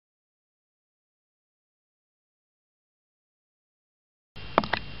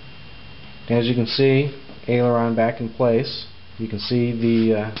As you can see, aileron back in place. You can see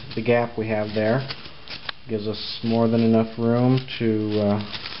the gap we have there. Gives us more than enough room to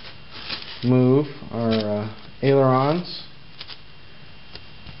move our ailerons.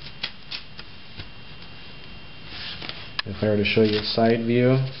 If I were to show you a side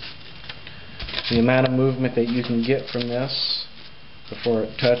view, the amount of movement that you can get from this before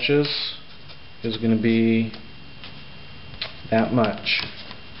it touches is going to be that much,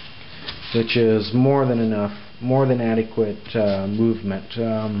 which is more than enough, more than adequate movement.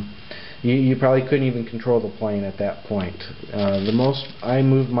 You probably couldn't even control the plane at that point. The most I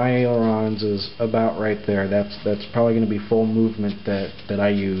move my ailerons is about right there. That's probably going to be full movement that I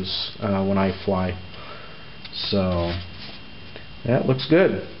use when I fly. So that looks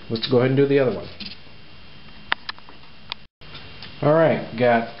good. Let's go ahead and do the other one. Alright,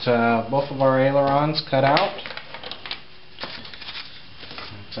 got both of our ailerons cut out.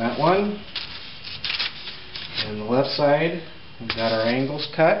 That one. And the left side, we've got our angles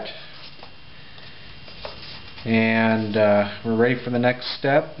cut. And we're ready for the next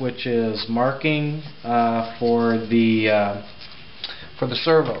step, which is marking for the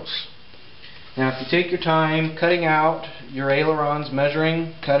servos. Now, if you take your time cutting out your ailerons,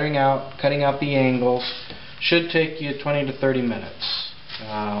 measuring, cutting out the angles, should take you 20 to 30 minutes.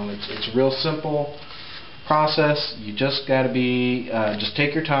 It's a real simple process. You just got to be just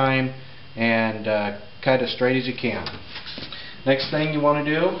take your time and cut as straight as you can. Next thing you want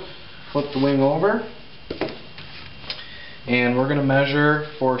to do, flip the wing over, and we're going to measure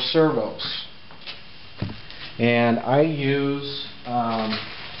for servos. And I use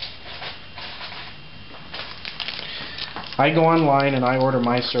I go online and I order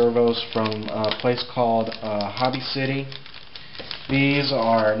my servos from a place called Hobby City. These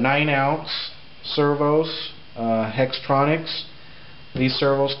are 9-ounce servos, Hextronics. These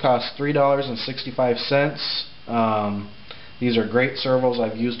servos cost $3.65. These are great servos.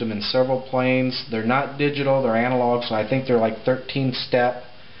 I've used them in several planes. They're not digital, they're analog, so I think they're like 13-step.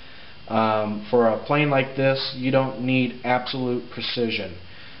 For a plane like this, you don't need absolute precision.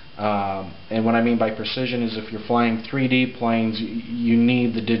 And what I mean by precision is if you're flying 3D planes, you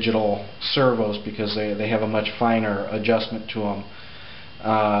need the digital servos because they have a much finer adjustment to them.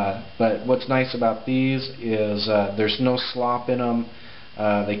 But what's nice about these is there's no slop in them.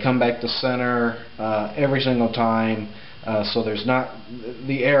 They come back to center every single time, so there's not,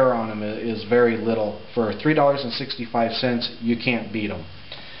 the air on them is very little. For $3.65, you can't beat them.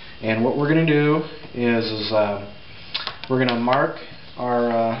 And what we're going to do is we're going to mark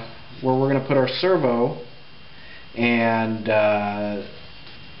our where we're going to put our servo and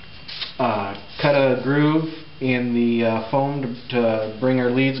cut a groove in the foam to bring our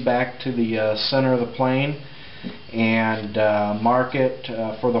leads back to the center of the plane, and mark it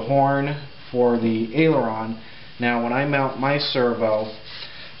for the horn for the aileron. Now when I mount my servo,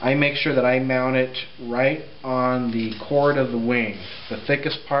 I make sure that I mount it right on the chord of the wing, the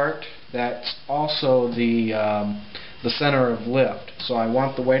thickest part. That's also the center of lift. So I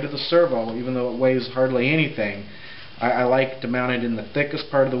want the weight of the servo, even though it weighs hardly anything, I like to mount it in the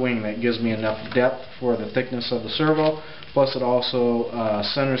thickest part of the wing. That gives me enough depth for the thickness of the servo, plus it also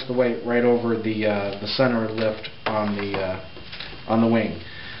centers the weight right over the center of lift on the wing.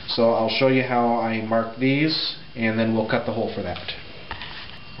 So I'll show you how I mark these, and then we'll cut the hole for that.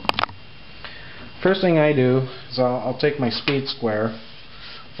 First thing I do is I'll take my speed square,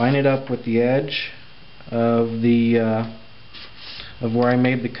 line it up with the edge of where I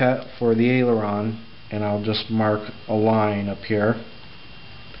made the cut for the aileron, and I'll just mark a line up here.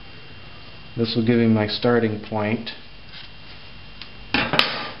 This will give me my starting point.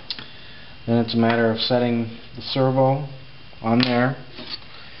 Then it's a matter of setting the servo on there,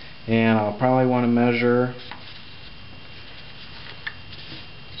 and I'll probably want to measure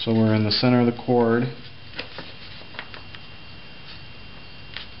so we're in the center of the chord.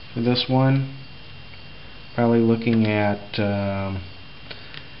 For this one, probably looking at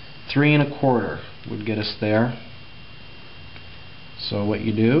 3 1/4 would get us there. So what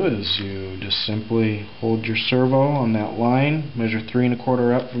you do is you just simply hold your servo on that line, measure 3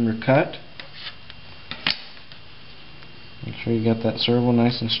 1/4 up from your cut. Make sure you got that servo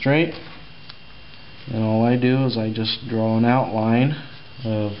nice and straight. And all I do is I just draw an outline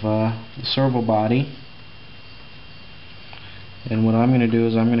of the servo body. And what I'm going to do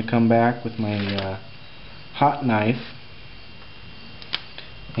is I'm going to come back with my hot knife,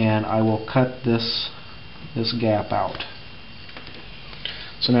 and I will cut this gap out.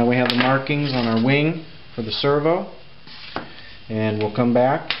 So now we have the markings on our wing for the servo, and we'll come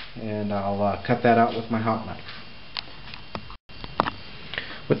back and I'll cut that out with my hot knife.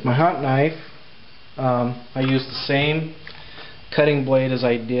 With my hot knife, I use the same cutting blade as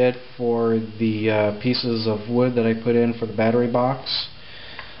I did for the pieces of wood that I put in for the battery box.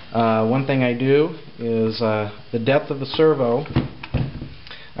 One thing I do is the depth of the servo.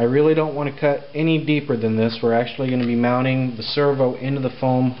 I really don't want to cut any deeper than this. We're actually going to be mounting the servo into the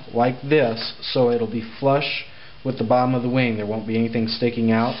foam like this, so it'll be flush with the bottom of the wing. There won't be anything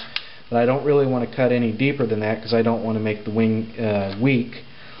sticking out, but I don't really want to cut any deeper than that because I don't want to make the wing weak.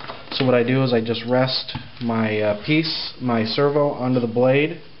 So what I do is I just rest my servo onto the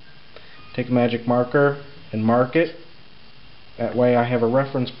blade, take a magic marker and mark it. That way I have a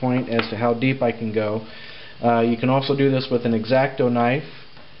reference point as to how deep I can go. You can also do this with an X-Acto knife.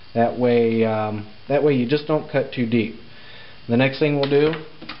 That way you just don't cut too deep. The next thing we'll do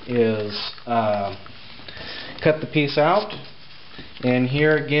is cut the piece out, and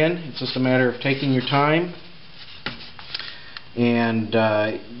here again it's just a matter of taking your time, and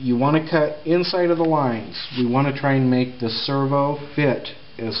you want to cut inside of the lines. We want to try and make the servo fit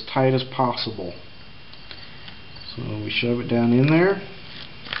as tight as possible. So we shove it down in there.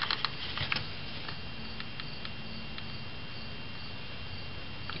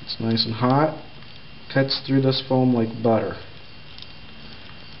 It's nice and hot. Cuts through this foam like butter.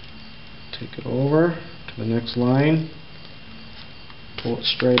 Take it over to the next line. Pull it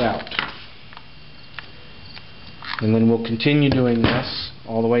straight out. And then we'll continue doing this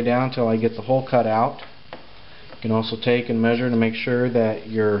all the way down until I get the hole cut out. You can also take and measure to make sure that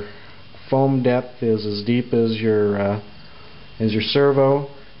your foam depth is as deep as your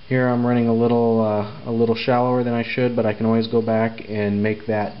servo. Here I'm running a little shallower than I should, but I can always go back and make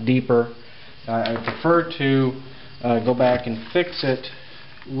that deeper. I prefer to go back and fix it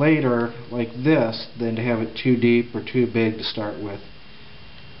later like this than to have it too deep or too big to start with.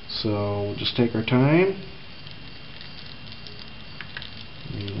 So we'll just take our time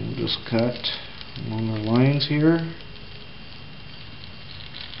and we'll just cut along our lines here.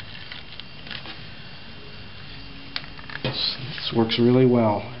 This works really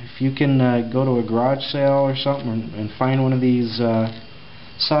well. If you can go to a garage sale or something and find one of these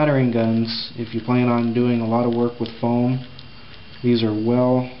soldering guns, if you plan on doing a lot of work with foam, these are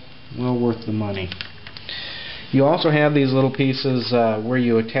well worth the money. You also have these little pieces where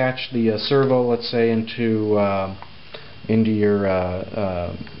you attach the servo, let's say, into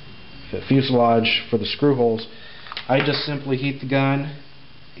your fuselage for the screw holes. I just simply heat the gun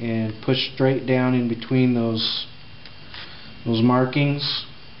and push straight down in between those markings.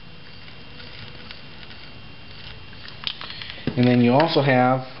 And then you also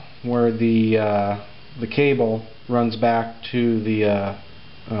have where the cable runs back to the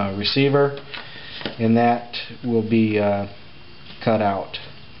receiver, and that will be cut out.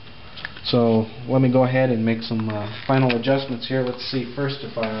 So let me go ahead and make some final adjustments here. Let's see first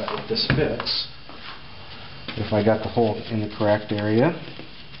if this fits, if I got the hole in the correct area.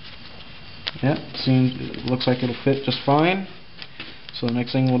 Yep, it looks like it'll fit just fine. So the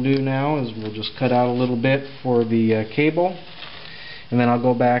next thing we'll do now is we'll just cut out a little bit for the cable, and then I'll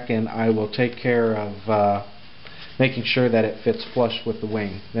go back and I will take care of making sure that it fits flush with the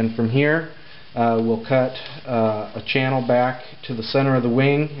wing. Then from here we'll cut a channel back to the center of the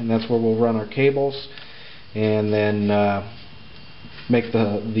wing, and that's where we'll run our cables, and then make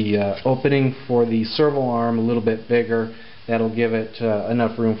the opening for the servo arm a little bit bigger. That'll give it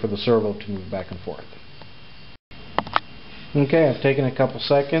enough room for the servo to move back and forth. Okay, I've taken a couple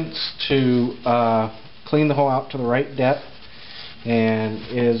seconds to clean the hole out to the right depth, and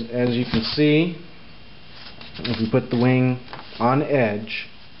as you can see, if we put the wing on edge,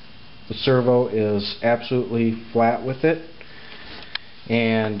 the servo is absolutely flat with it,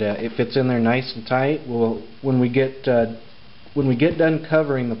 and it fits in there nice and tight. When we get done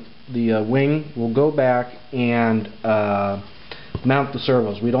covering the wing, we'll go back and mount the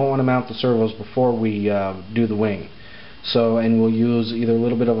servos. We don't want to mount the servos before we do the wing. And we'll use either a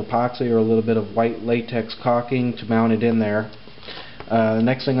little bit of epoxy or a little bit of white latex caulking to mount it in there. The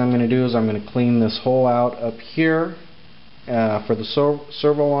next thing I'm going to do is I'm going to clean this hole out up here for the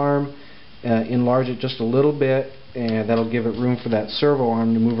servo arm, enlarge it just a little bit, and that'll give it room for that servo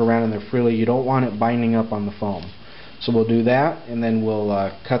arm to move around in there freely. You don't want it binding up on the foam. So we'll do that, and then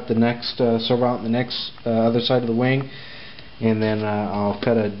we'll cut the next servo out on the next other side of the wing, and then I'll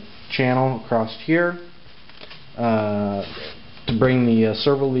cut a channel across here to bring the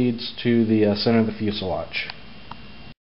servo leads to the center of the fuselage.